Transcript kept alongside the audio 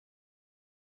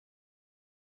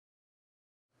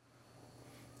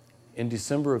In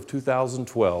December of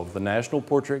 2012, the National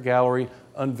Portrait Gallery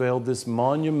unveiled this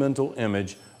monumental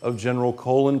image of General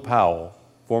Colin Powell,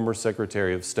 former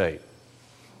Secretary of State.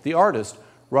 The artist,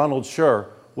 Ronald Sherr,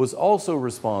 was also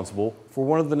responsible for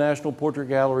one of the National Portrait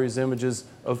Gallery's images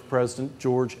of President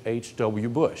George H.W.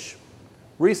 Bush.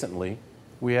 Recently,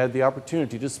 we had the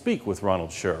opportunity to speak with Ronald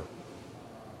Sherr.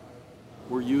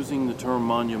 We're using the term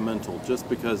monumental just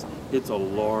because it's a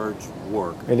large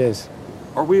work. It is.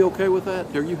 Are we okay with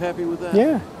that? Are you happy with that?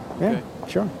 Yeah, okay. Yeah,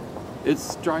 sure. It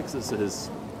strikes us as...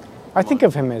 I think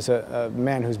of him as a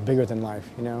man who's bigger than life,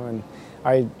 you know, and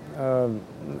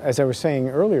as I was saying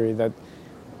earlier,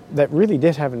 that really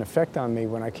did have an effect on me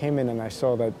when I came in and I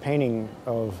saw that painting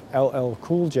of LL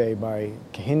Cool J by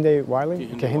Kehinde Wiley.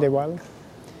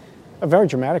 A very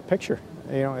dramatic picture.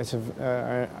 You know,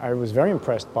 I was very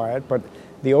impressed by it, but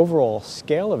the overall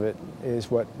scale of it is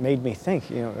what made me think,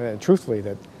 you know, truthfully,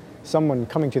 that someone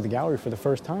coming to the gallery for the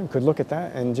first time could look at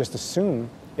that and just assume,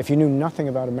 if you knew nothing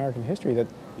about American history, that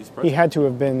he had to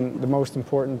have been the most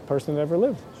important person that ever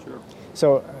lived. Sure.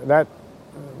 So that,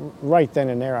 right then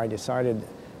and there, I decided,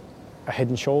 a head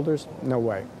and shoulders, no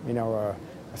way. You know, a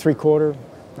three-quarter,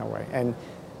 no way. And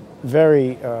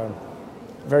very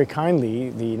kindly,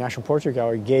 the National Portrait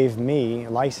Gallery gave me a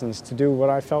license to do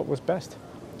what I felt was best.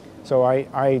 So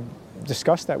I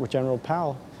discussed that with General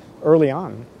Powell early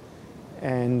on,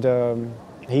 and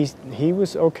he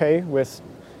was okay with.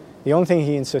 The only thing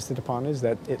he insisted upon is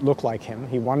that it looked like him.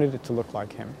 He wanted it to look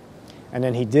like him, and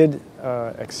then he did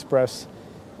express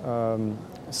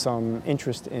some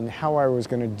interest in how I was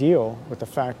going to deal with the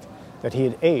fact that he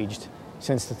had aged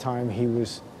since the time he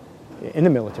was in the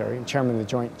military, chairman of the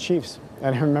Joint Chiefs.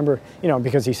 And I remember, you know,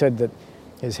 because he said that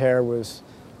his hair was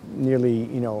nearly,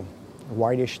 you know,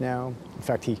 whitish now. In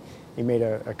fact, he made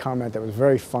a comment that was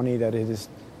very funny, that it is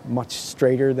much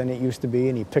straighter than it used to be,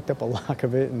 and he picked up a lock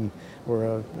of it, or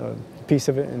a piece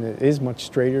of it, and it is much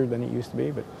straighter than it used to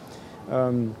be. But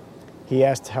he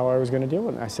asked how I was going to deal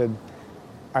with it, and I said,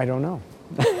 I don't know.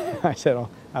 I said,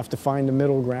 I'll have to find the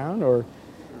middle ground, or,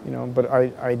 you know, but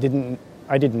I didn't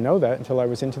know that until I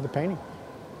was into the painting.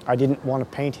 I didn't want to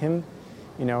paint him,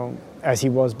 you know, as he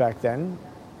was back then.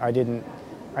 I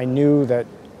knew that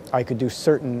I could do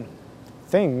certain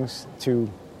things to,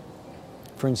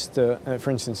 for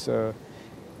instance,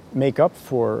 make up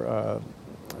for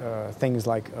things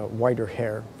like whiter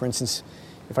hair. For instance,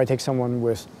 if I take someone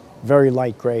with very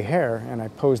light gray hair and I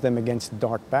pose them against a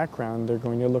dark background, they're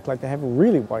going to look like they have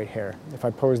really white hair. If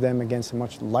I pose them against a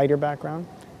much lighter background,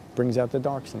 it brings out the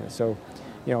darks in it. So,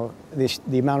 you know,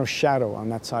 the amount of shadow on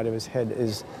that side of his head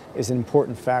is an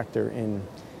important factor in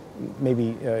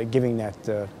maybe giving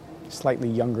that slightly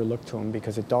younger look to him,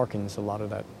 because it darkens a lot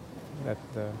of that.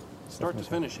 Start to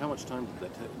finish, how much time did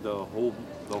that take, the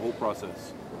whole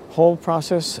process? Whole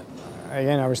process,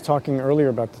 again, I was talking earlier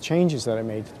about the changes that I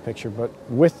made to the picture, but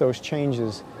with those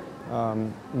changes, I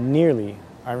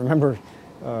remember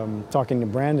talking to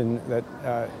Brandon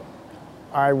that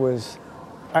I was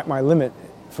at my limit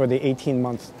for the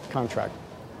 18-month contract,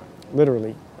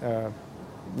 literally,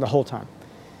 the whole time.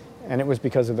 And it was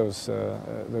because of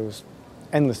those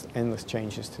endless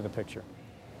changes to the picture.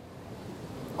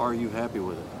 Are you happy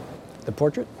with it? The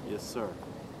portrait? Yes, sir.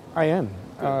 I am,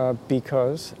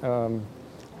 because,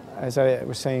 as I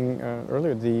was saying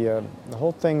earlier, the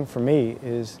whole thing for me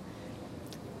is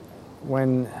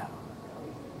when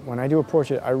I do a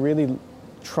portrait, I really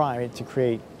try to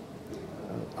create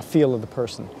a feel of the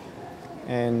person.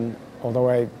 And although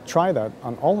I try that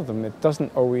on all of them, it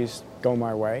doesn't always go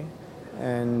my way.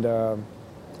 And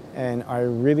I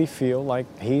really feel like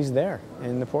he's there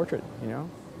in the portrait, you know.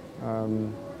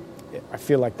 I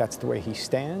feel like that's the way he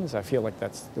stands. I feel like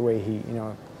that's the way he, you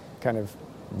know, kind of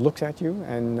looks at you.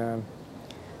 And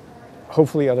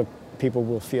hopefully other people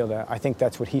will feel that. I think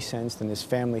that's what he sensed and his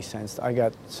family sensed. I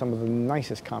got some of the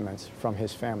nicest comments from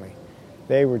his family.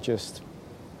 They were just,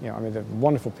 you know, I mean, they're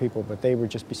wonderful people, but they were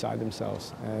just beside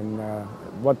themselves. And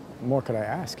what more could I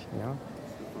ask, you know?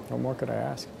 What more could I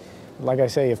ask? Like I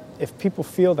say, if people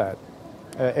feel that,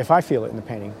 if I feel it in the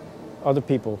painting, other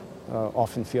people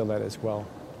often feel that as well.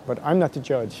 But I'm not the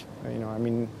judge, you know. I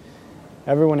mean,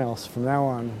 everyone else from now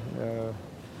on,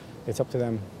 it's up to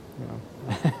them, you know.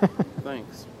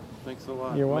 Thanks. Thanks a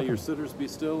lot. You're welcome. May your sitters be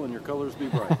still and your colors be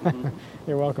bright.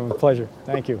 You're welcome. A pleasure.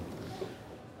 Thank you.